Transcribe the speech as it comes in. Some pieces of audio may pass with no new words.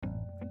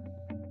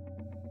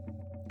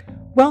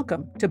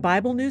Welcome to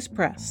Bible News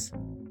Press.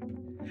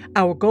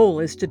 Our goal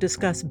is to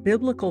discuss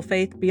biblical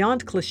faith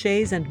beyond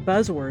cliches and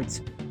buzzwords,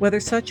 whether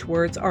such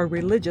words are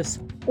religious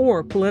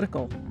or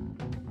political.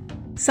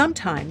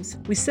 Sometimes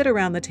we sit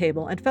around the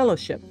table and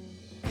fellowship.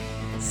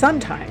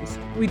 Sometimes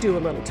we do a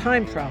little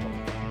time travel.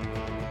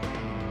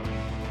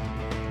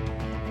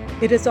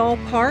 It is all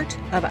part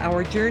of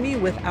our journey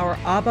with our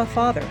Abba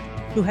Father,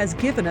 who has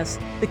given us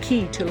the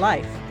key to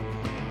life.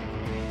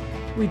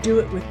 We do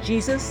it with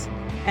Jesus,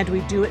 and we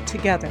do it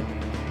together.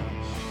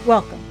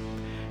 Welcome.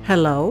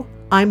 Hello,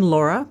 I'm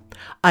Laura.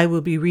 I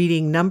will be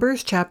reading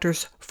Numbers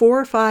chapters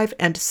 4, 5,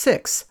 and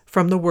 6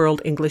 from the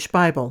World English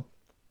Bible.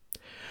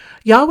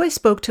 Yahweh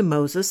spoke to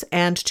Moses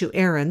and to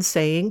Aaron,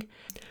 saying,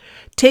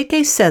 "Take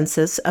a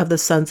census of the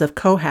sons of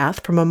Kohath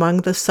from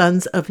among the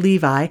sons of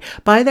Levi,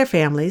 by their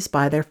families,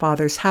 by their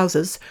fathers'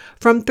 houses,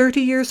 from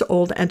 30 years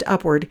old and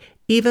upward,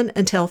 even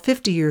until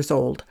 50 years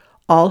old,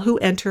 all who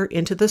enter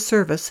into the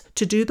service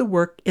to do the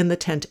work in the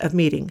tent of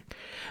meeting.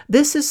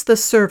 This is the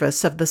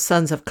service of the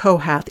sons of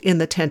Kohath in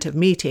the tent of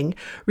meeting,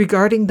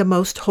 regarding the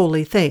most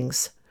holy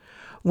things.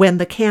 When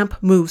the camp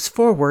moves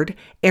forward,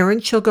 Aaron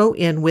shall go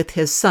in with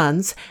his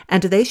sons,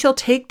 and they shall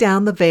take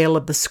down the veil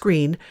of the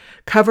screen,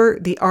 cover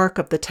the ark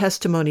of the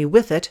testimony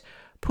with it,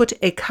 put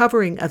a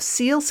covering of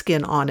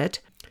sealskin on it,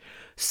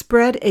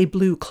 spread a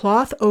blue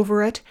cloth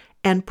over it,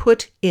 and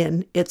put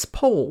in its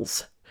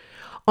poles.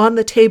 On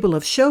the table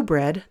of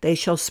showbread they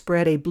shall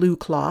spread a blue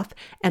cloth,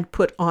 and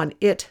put on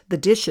it the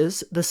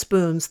dishes, the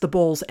spoons, the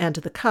bowls, and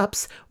the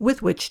cups,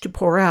 with which to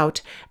pour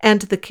out,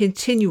 and the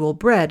continual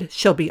bread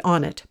shall be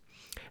on it.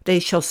 They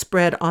shall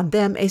spread on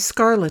them a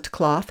scarlet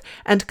cloth,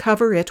 and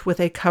cover it with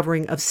a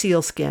covering of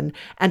sealskin,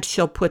 and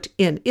shall put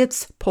in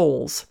its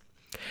poles.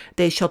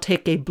 They shall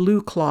take a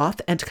blue cloth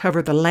and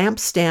cover the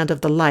lampstand of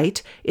the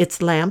light,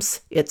 its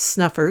lamps, its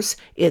snuffers,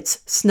 its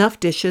snuff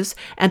dishes,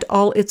 and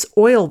all its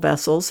oil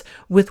vessels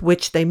with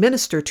which they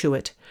minister to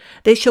it.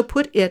 They shall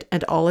put it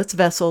and all its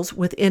vessels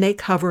within a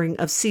covering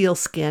of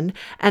sealskin,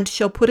 and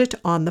shall put it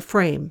on the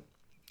frame.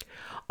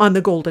 On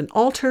the golden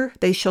altar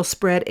they shall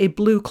spread a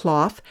blue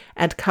cloth,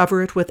 and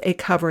cover it with a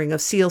covering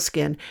of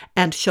sealskin,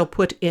 and shall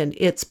put in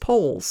its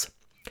poles.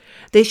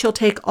 They shall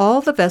take all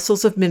the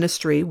vessels of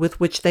ministry with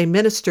which they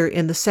minister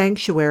in the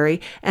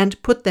sanctuary,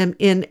 and put them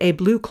in a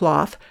blue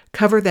cloth,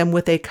 cover them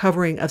with a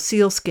covering of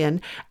sealskin,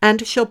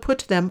 and shall put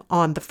them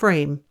on the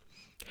frame.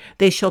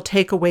 They shall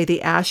take away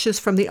the ashes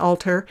from the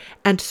altar,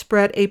 and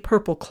spread a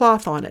purple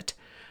cloth on it.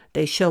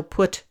 They shall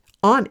put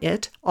on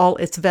it all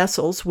its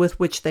vessels with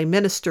which they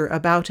minister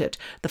about it,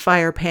 the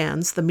fire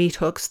pans, the meat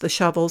hooks, the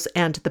shovels,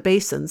 and the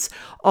basins,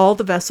 all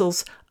the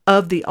vessels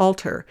of the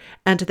altar,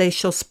 and they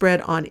shall spread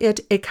on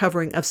it a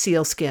covering of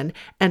sealskin,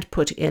 and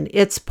put in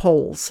its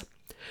poles.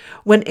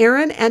 When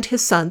Aaron and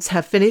his sons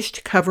have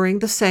finished covering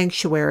the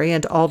sanctuary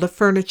and all the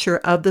furniture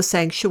of the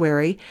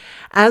sanctuary,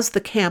 as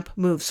the camp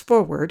moves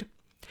forward,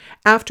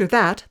 after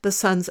that the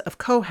sons of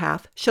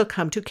Kohath shall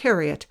come to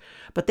carry it,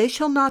 but they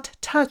shall not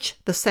touch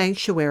the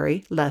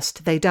sanctuary,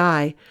 lest they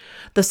die.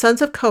 The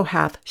sons of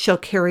Kohath shall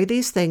carry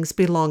these things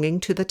belonging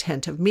to the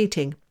tent of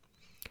meeting.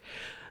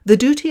 The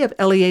duty of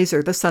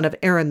Eleazar the son of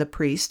Aaron the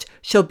priest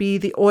shall be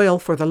the oil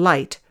for the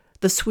light,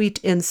 the sweet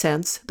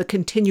incense, the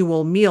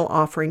continual meal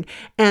offering,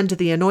 and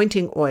the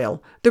anointing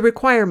oil, the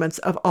requirements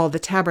of all the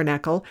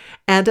tabernacle,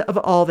 and of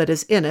all that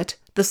is in it,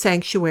 the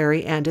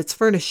sanctuary and its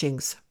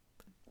furnishings.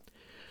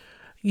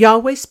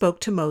 Yahweh spoke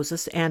to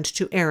Moses and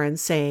to Aaron,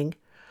 saying,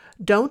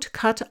 "Don't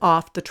cut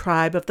off the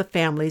tribe of the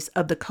families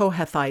of the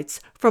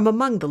Kohathites from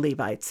among the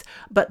Levites,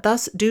 but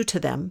thus do to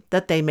them,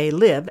 that they may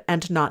live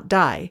and not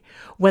die,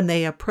 when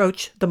they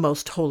approach the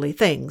most holy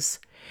things.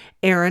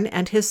 Aaron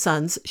and his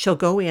sons shall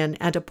go in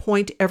and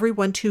appoint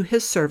everyone to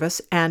his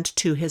service and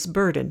to his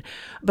burden,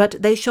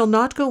 but they shall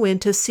not go in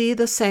to see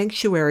the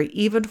sanctuary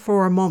even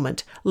for a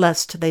moment,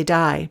 lest they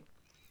die."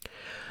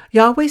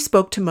 Yahweh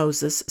spoke to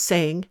Moses,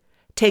 saying,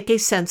 "Take a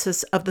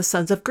census of the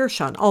sons of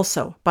Gershon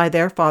also, by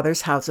their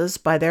fathers' houses,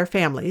 by their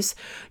families.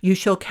 You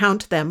shall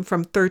count them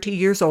from 30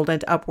 years old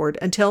and upward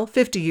until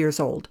 50 years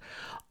old,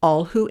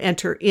 all who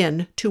enter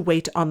in to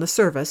wait on the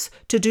service,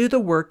 to do the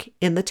work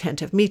in the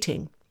tent of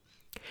meeting.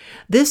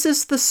 This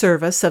is the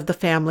service of the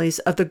families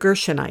of the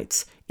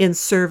Gershonites, in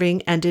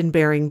serving and in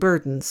bearing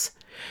burdens.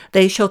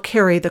 They shall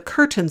carry the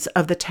curtains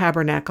of the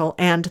tabernacle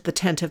and the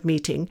tent of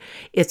meeting,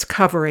 its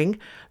covering,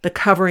 the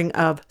covering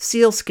of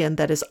sealskin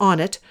that is on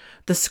it,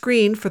 the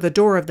screen for the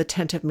door of the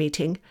tent of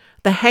meeting,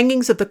 the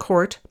hangings of the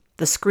court,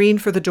 the screen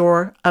for the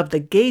door of the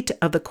gate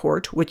of the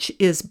court, which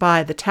is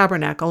by the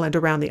tabernacle and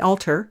around the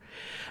altar,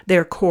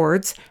 their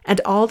cords, and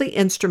all the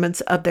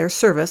instruments of their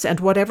service, and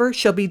whatever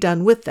shall be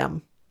done with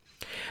them.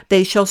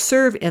 They shall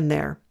serve in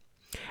there.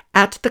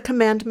 At the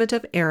commandment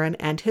of Aaron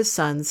and his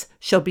sons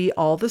shall be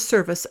all the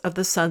service of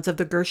the sons of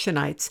the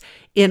Gershonites,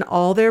 in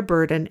all their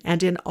burden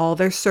and in all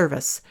their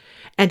service,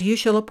 and you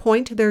shall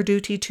appoint their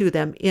duty to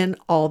them in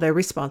all their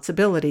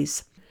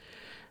responsibilities.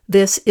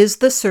 This is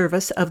the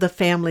service of the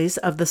families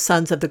of the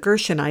sons of the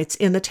Gershonites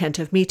in the tent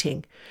of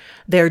meeting.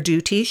 Their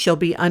duty shall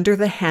be under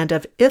the hand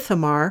of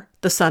Ithamar,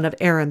 the son of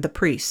Aaron the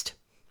priest.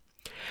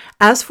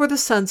 As for the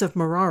sons of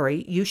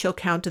Merari, you shall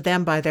count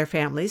them by their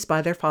families,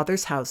 by their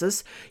fathers'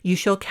 houses. You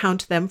shall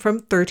count them from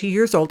 30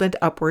 years old and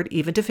upward,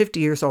 even to 50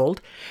 years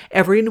old,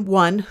 every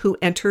one who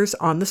enters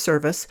on the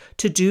service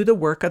to do the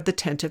work of the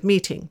tent of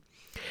meeting.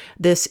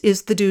 This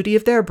is the duty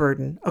of their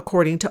burden,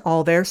 according to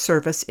all their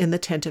service in the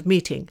tent of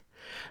meeting: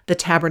 the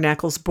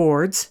tabernacle's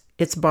boards,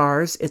 its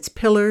bars, its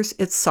pillars,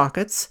 its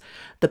sockets,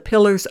 the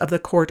pillars of the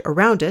court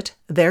around it,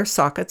 their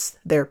sockets,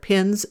 their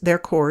pins, their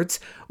cords,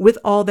 with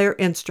all their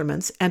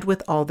instruments, and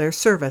with all their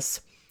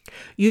service.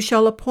 You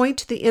shall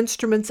appoint the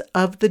instruments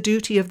of the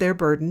duty of their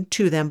burden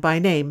to them by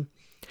name.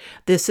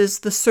 This is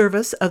the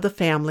service of the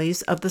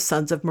families of the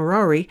sons of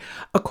Merari,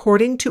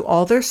 according to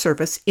all their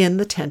service in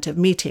the tent of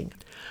meeting,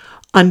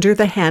 under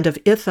the hand of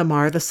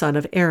Ithamar the son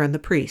of Aaron the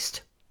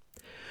priest.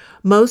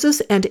 Moses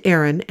and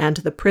Aaron and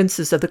the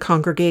princes of the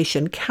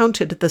congregation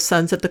counted the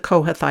sons of the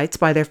Kohathites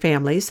by their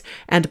families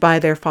and by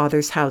their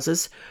fathers'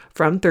 houses,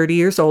 from 30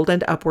 years old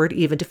and upward,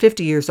 even to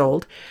 50 years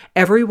old,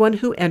 everyone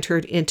who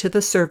entered into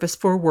the service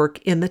for work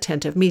in the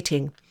tent of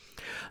meeting.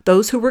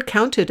 Those who were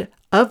counted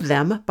of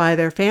them by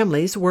their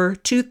families were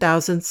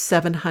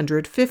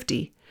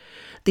 2,750.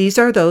 These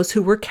are those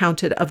who were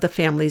counted of the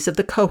families of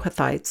the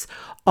Kohathites,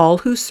 all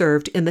who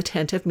served in the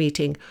tent of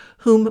meeting,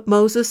 whom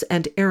Moses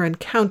and Aaron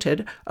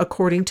counted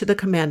according to the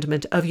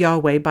commandment of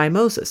Yahweh by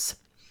Moses.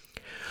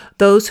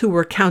 Those who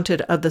were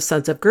counted of the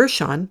sons of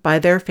Gershon by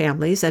their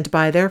families and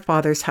by their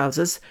fathers'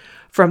 houses,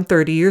 from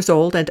 30 years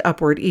old and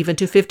upward, even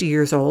to 50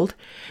 years old,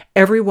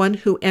 everyone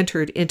who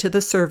entered into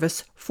the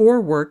service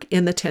for work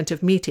in the tent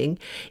of meeting,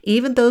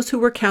 even those who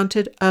were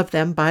counted of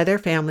them by their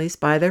families,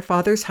 by their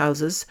fathers'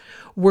 houses,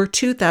 were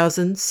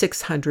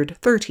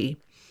 2,630.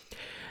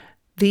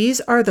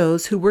 These are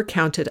those who were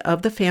counted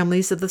of the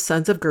families of the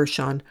sons of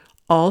Gershon,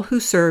 all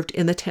who served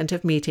in the tent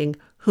of meeting,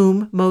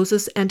 whom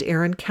Moses and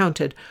Aaron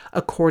counted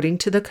according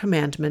to the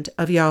commandment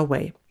of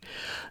Yahweh.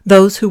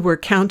 Those who were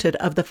counted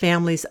of the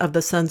families of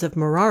the sons of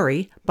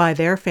Merari, by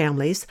their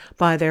families,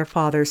 by their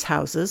fathers'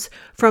 houses,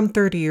 from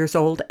 30 years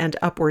old and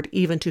upward,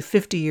 even to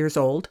 50 years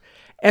old,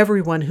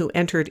 everyone who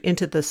entered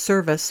into the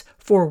service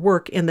for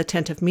work in the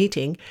tent of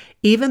meeting,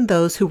 even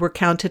those who were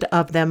counted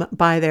of them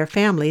by their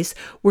families,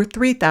 were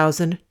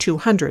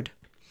 3,200.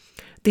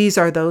 These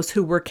are those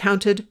who were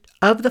counted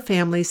of the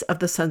families of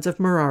the sons of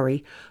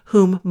Merari,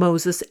 whom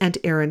Moses and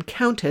Aaron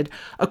counted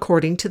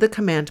according to the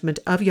commandment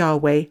of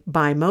Yahweh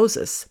by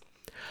Moses.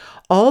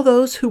 All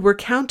those who were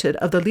counted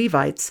of the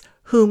Levites,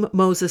 whom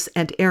Moses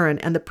and Aaron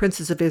and the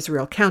princes of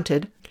Israel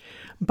counted,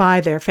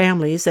 by their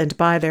families and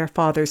by their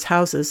fathers'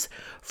 houses,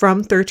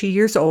 from 30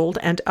 years old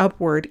and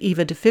upward,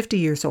 even to 50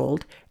 years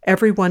old,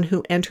 everyone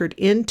who entered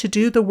in to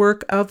do the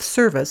work of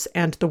service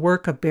and the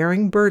work of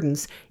bearing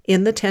burdens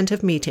in the tent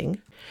of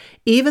meeting,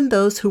 even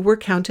those who were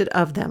counted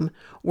of them,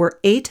 were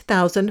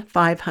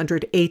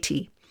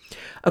 8,580.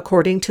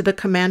 According to the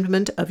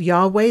commandment of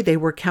Yahweh, they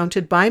were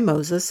counted by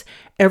Moses,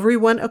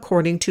 everyone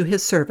according to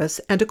his service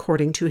and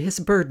according to his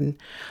burden.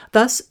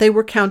 Thus they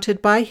were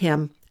counted by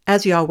him,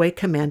 as Yahweh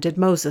commanded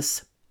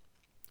Moses.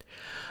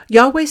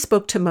 Yahweh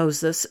spoke to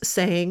Moses,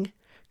 saying,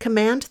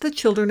 "Command the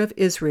children of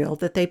Israel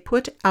that they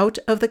put out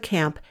of the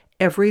camp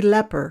every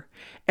leper,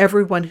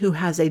 everyone who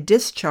has a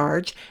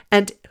discharge,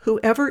 and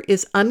whoever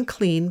is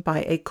unclean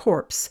by a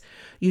corpse.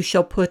 You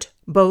shall put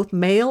both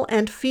male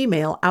and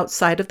female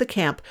outside of the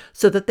camp,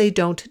 so that they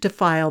don't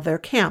defile their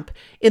camp,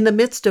 in the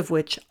midst of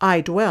which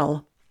I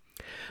dwell."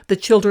 The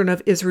children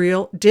of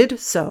Israel did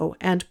so,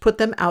 and put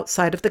them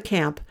outside of the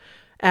camp.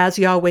 As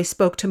Yahweh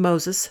spoke to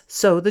Moses,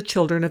 so the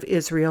children of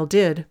Israel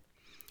did.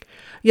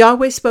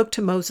 Yahweh spoke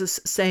to Moses,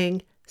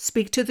 saying,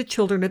 "Speak to the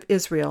children of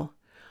Israel.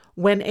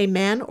 When a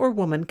man or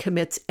woman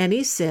commits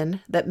any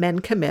sin that men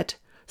commit,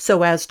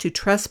 so as to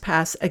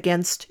trespass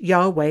against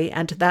Yahweh,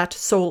 and that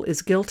soul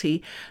is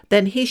guilty,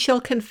 then he shall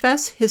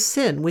confess his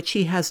sin which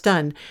he has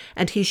done,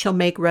 and he shall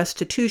make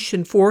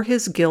restitution for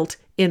his guilt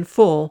in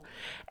full,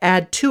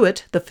 add to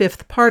it the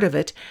fifth part of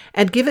it,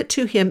 and give it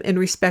to him in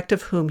respect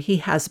of whom he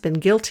has been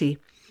guilty.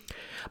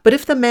 But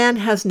if the man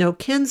has no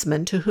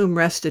kinsman to whom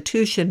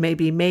restitution may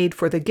be made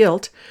for the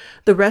guilt,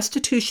 the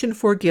restitution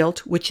for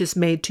guilt which is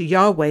made to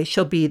Yahweh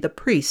shall be the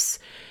priest's,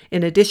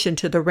 in addition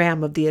to the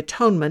ram of the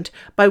atonement,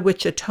 by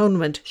which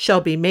atonement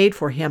shall be made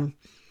for him.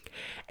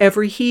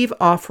 Every heave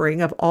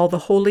offering of all the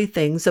holy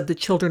things of the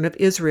children of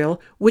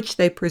Israel, which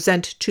they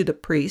present to the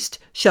priest,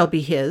 shall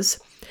be his.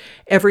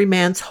 Every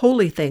man's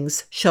holy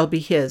things shall be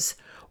his.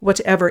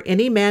 Whatever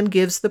any man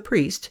gives the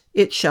priest,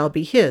 it shall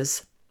be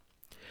his.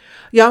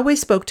 Yahweh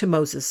spoke to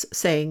Moses,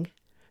 saying,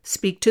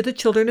 "Speak to the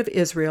children of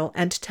Israel,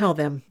 and tell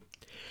them,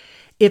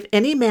 if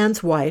any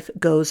man's wife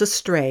goes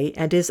astray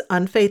and is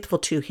unfaithful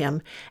to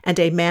him, and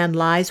a man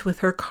lies with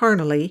her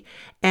carnally,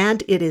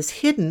 and it is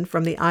hidden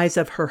from the eyes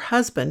of her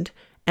husband,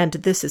 and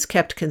this is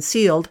kept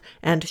concealed,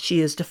 and she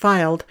is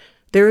defiled,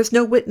 there is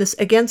no witness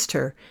against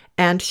her,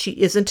 and she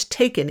isn't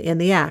taken in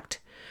the act,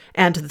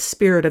 and the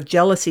spirit of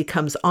jealousy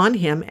comes on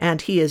him,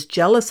 and he is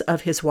jealous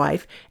of his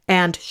wife,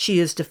 and she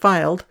is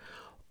defiled,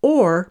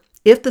 or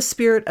if the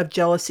spirit of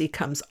jealousy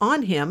comes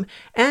on him,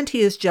 and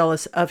he is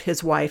jealous of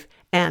his wife,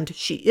 and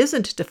she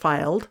isn't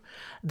defiled,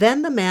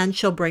 then the man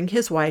shall bring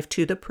his wife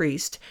to the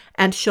priest,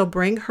 and shall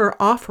bring her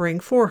offering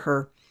for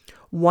her,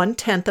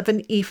 1/10 of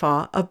an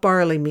ephah of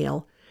barley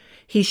meal.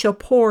 He shall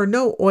pour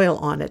no oil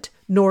on it,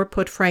 nor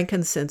put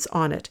frankincense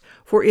on it,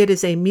 for it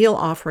is a meal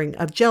offering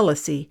of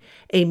jealousy,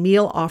 a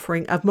meal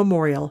offering of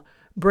memorial,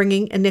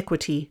 bringing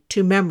iniquity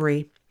to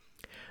memory.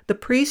 The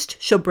priest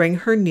shall bring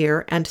her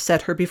near and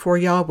set her before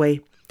Yahweh.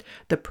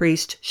 The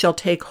priest shall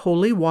take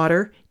holy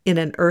water in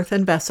an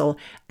earthen vessel,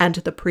 and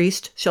the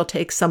priest shall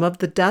take some of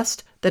the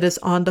dust that is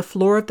on the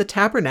floor of the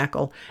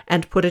tabernacle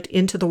and put it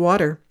into the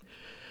water.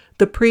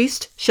 The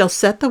priest shall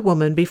set the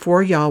woman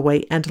before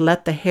Yahweh and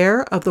let the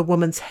hair of the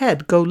woman's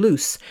head go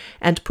loose,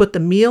 and put the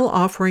meal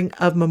offering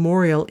of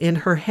memorial in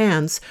her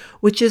hands,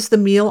 which is the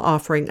meal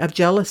offering of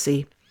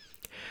jealousy.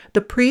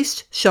 The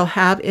priest shall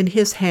have in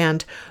his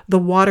hand the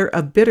water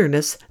of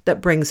bitterness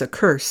that brings a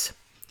curse.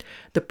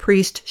 The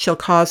priest shall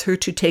cause her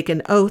to take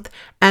an oath,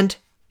 and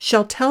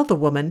shall tell the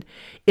woman,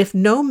 if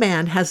no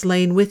man has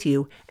lain with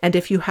you, and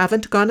if you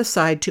haven't gone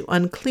aside to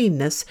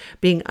uncleanness,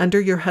 being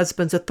under your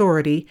husband's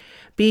authority,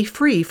 be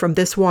free from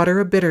this water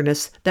of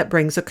bitterness that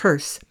brings a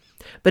curse.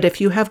 But if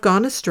you have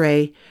gone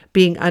astray,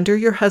 being under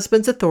your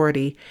husband's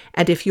authority,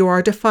 and if you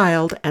are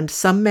defiled, and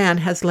some man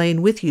has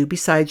lain with you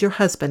besides your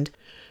husband,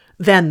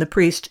 then the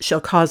priest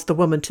shall cause the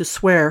woman to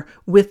swear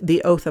with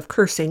the oath of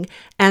cursing,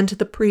 and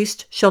the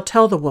priest shall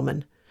tell the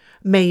woman,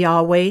 may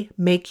Yahweh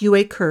make you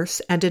a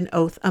curse and an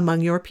oath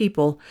among your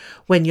people,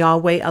 when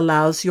Yahweh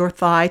allows your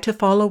thigh to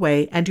fall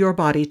away and your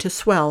body to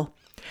swell.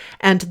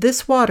 And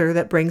this water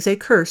that brings a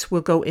curse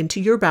will go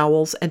into your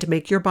bowels and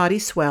make your body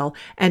swell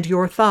and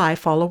your thigh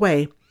fall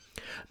away.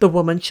 The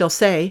woman shall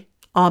say,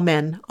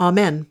 Amen,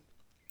 Amen.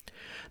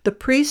 The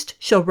priest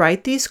shall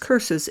write these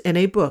curses in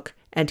a book,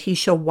 and he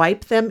shall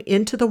wipe them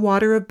into the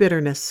water of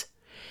bitterness.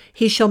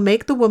 He shall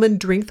make the woman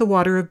drink the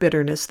water of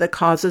bitterness that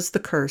causes the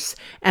curse,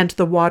 and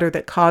the water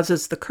that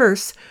causes the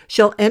curse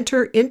shall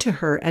enter into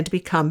her and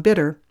become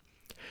bitter.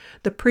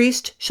 The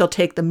priest shall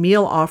take the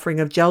meal offering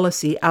of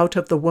jealousy out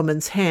of the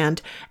woman's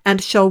hand,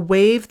 and shall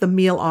wave the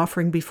meal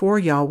offering before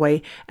Yahweh,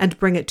 and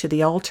bring it to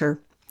the altar.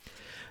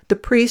 The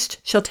priest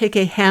shall take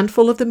a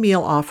handful of the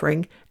meal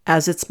offering,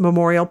 as its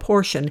memorial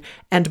portion,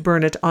 and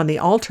burn it on the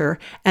altar,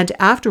 and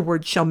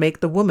afterward shall make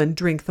the woman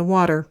drink the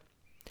water.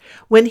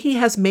 When he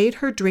has made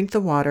her drink the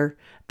water,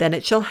 then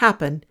it shall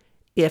happen,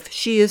 if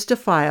she is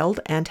defiled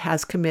and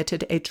has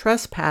committed a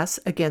trespass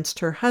against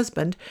her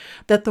husband,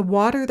 that the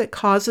water that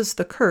causes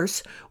the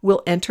curse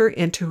will enter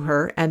into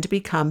her and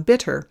become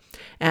bitter,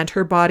 and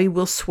her body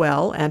will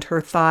swell and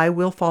her thigh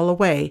will fall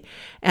away,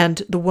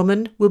 and the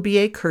woman will be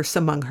a curse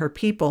among her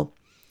people.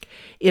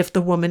 If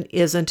the woman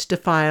isn't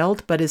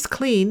defiled but is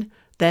clean,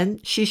 then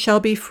she shall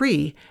be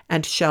free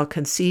and shall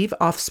conceive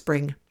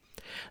offspring.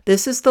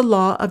 This is the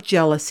law of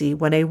jealousy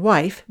when a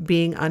wife,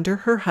 being under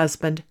her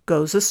husband,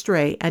 goes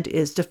astray and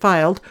is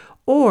defiled,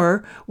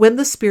 or when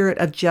the spirit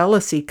of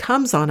jealousy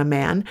comes on a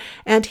man,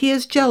 and he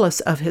is jealous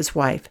of his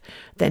wife.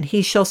 Then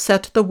he shall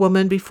set the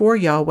woman before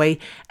Yahweh,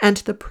 and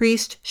the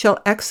priest shall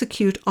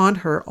execute on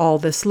her all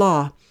this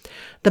law.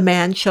 The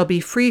man shall be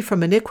free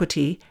from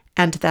iniquity,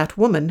 and that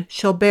woman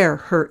shall bear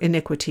her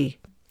iniquity.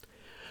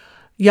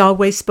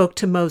 Yahweh spoke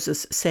to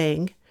Moses,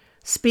 saying,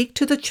 Speak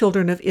to the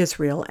children of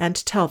Israel, and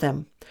tell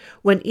them,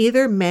 when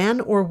either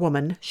man or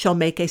woman shall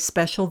make a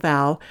special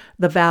vow,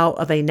 the vow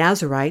of a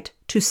Nazirite,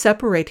 to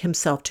separate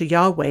himself to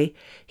Yahweh,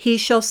 he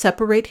shall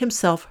separate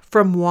himself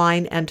from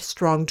wine and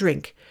strong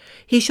drink.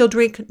 He shall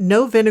drink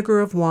no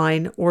vinegar of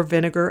wine or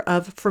vinegar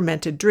of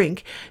fermented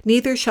drink,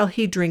 neither shall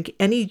he drink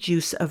any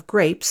juice of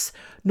grapes,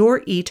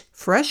 nor eat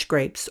fresh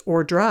grapes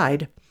or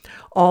dried.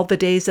 All the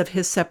days of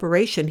his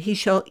separation he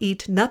shall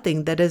eat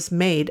nothing that is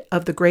made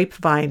of the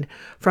grapevine,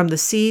 from the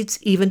seeds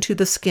even to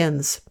the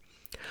skins.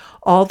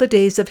 All the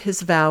days of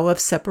his vow of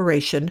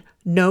separation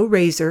no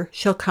razor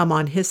shall come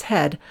on his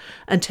head,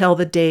 until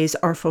the days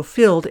are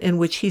fulfilled in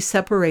which he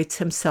separates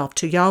himself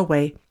to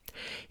Yahweh.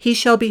 He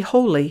shall be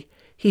holy,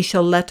 he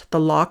shall let the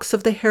locks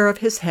of the hair of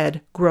his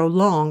head grow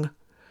long.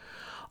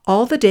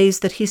 All the days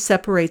that he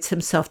separates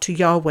himself to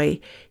Yahweh,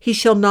 he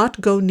shall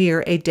not go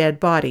near a dead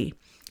body.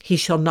 He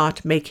shall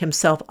not make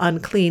himself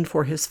unclean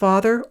for his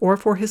father, or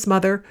for his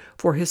mother,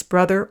 for his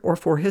brother, or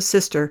for his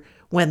sister,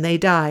 when they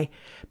die,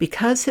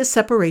 because his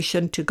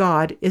separation to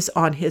God is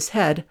on his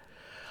head.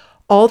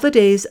 All the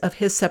days of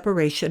his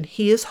separation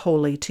he is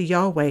holy to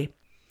Yahweh.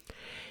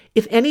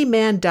 If any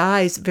man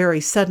dies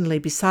very suddenly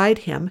beside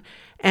him,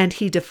 and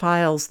he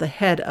defiles the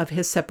head of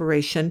his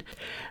separation,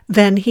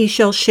 then he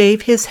shall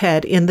shave his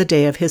head in the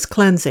day of his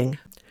cleansing.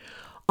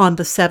 On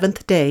the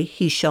 7th day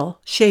he shall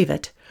shave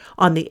it.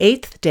 On the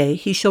 8th day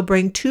he shall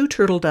bring 2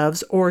 turtle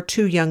doves or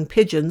 2 young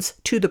pigeons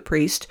to the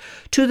priest,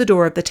 to the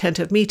door of the tent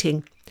of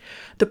meeting.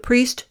 The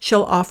priest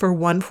shall offer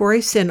one for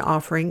a sin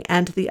offering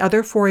and the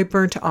other for a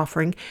burnt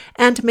offering,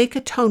 and make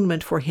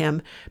atonement for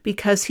him,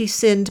 because he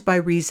sinned by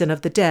reason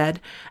of the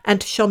dead,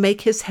 and shall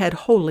make his head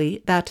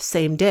holy that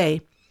same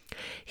day.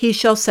 He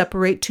shall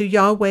separate to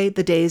Yahweh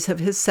the days of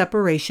his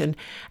separation,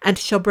 and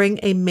shall bring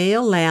a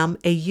male lamb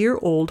a year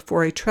old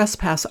for a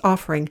trespass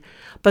offering,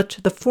 but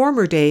the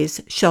former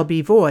days shall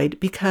be void,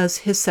 because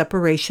his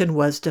separation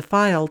was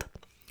defiled.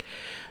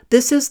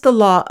 This is the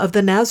law of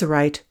the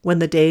Nazirite. When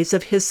the days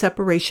of his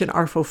separation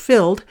are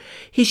fulfilled,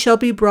 he shall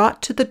be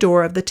brought to the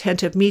door of the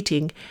tent of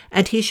meeting,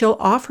 and he shall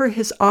offer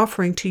his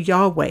offering to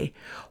Yahweh,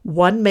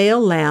 one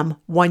male lamb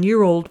 1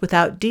 year old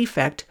without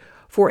defect,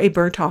 for a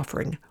burnt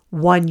offering,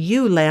 one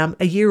ewe lamb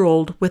a year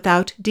old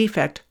without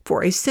defect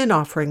for a sin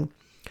offering,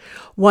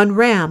 one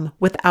ram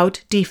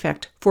without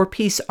defect for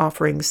peace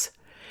offerings,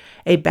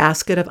 a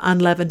basket of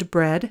unleavened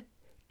bread,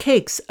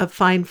 cakes of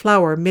fine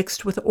flour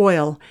mixed with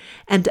oil,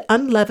 and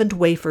unleavened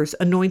wafers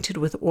anointed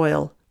with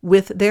oil,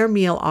 with their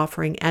meal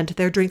offering and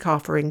their drink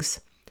offerings.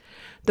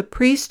 The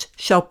priest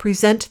shall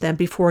present them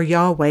before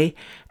Yahweh,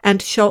 and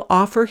shall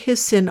offer his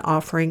sin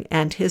offering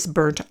and his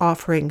burnt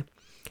offering.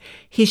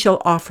 He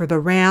shall offer the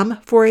ram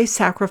for a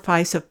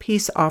sacrifice of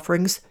peace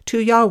offerings to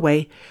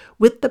Yahweh,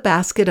 with the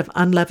basket of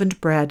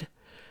unleavened bread.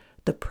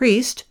 The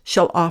priest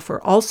shall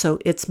offer also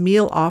its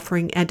meal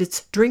offering and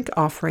its drink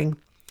offering.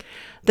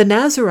 The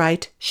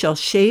Nazirite shall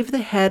shave the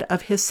head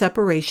of his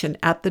separation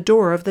at the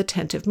door of the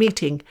tent of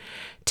meeting,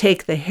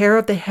 take the hair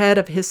of the head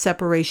of his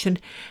separation,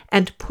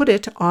 and put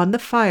it on the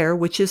fire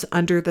which is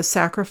under the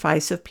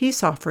sacrifice of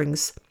peace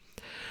offerings.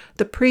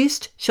 The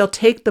priest shall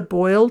take the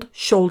boiled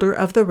shoulder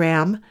of the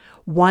ram,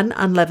 1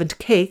 unleavened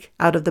cake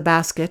out of the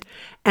basket,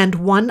 and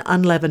 1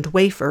 unleavened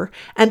wafer,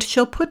 and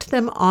shall put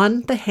them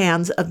on the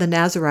hands of the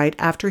Nazirite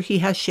after he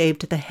has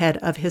shaved the head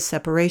of his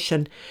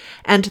separation,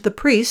 and the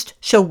priest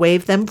shall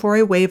wave them for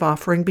a wave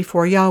offering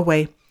before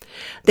Yahweh.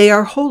 They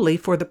are holy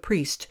for the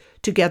priest,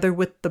 together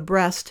with the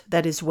breast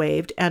that is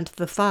waved and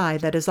the thigh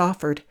that is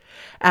offered.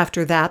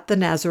 After that the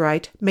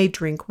Nazirite may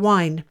drink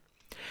wine.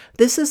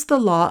 This is the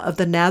law of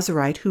the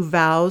Nazirite who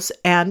vows,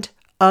 and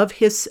of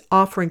his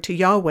offering to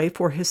Yahweh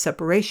for his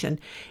separation,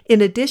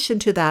 in addition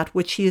to that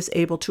which he is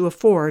able to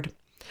afford.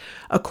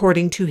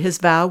 According to his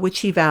vow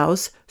which he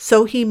vows,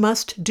 so he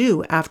must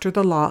do after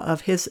the law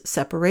of his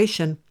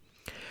separation.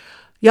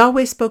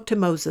 Yahweh spoke to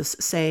Moses,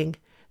 saying,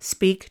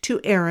 Speak to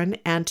Aaron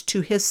and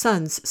to his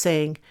sons,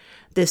 saying,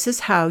 This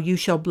is how you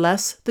shall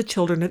bless the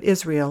children of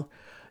Israel.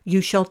 You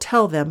shall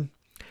tell them,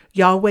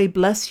 Yahweh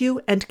bless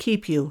you and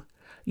keep you.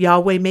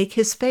 Yahweh make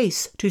his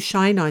face to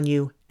shine on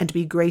you and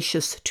be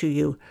gracious to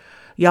you.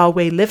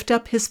 Yahweh lift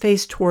up his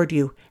face toward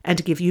you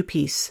and give you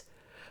peace.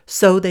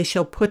 So they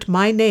shall put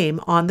my name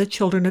on the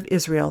children of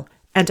Israel,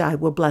 and I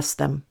will bless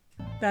them.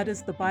 That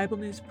is the Bible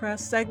News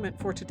Press segment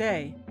for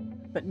today,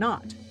 but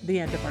not the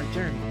end of our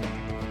journey.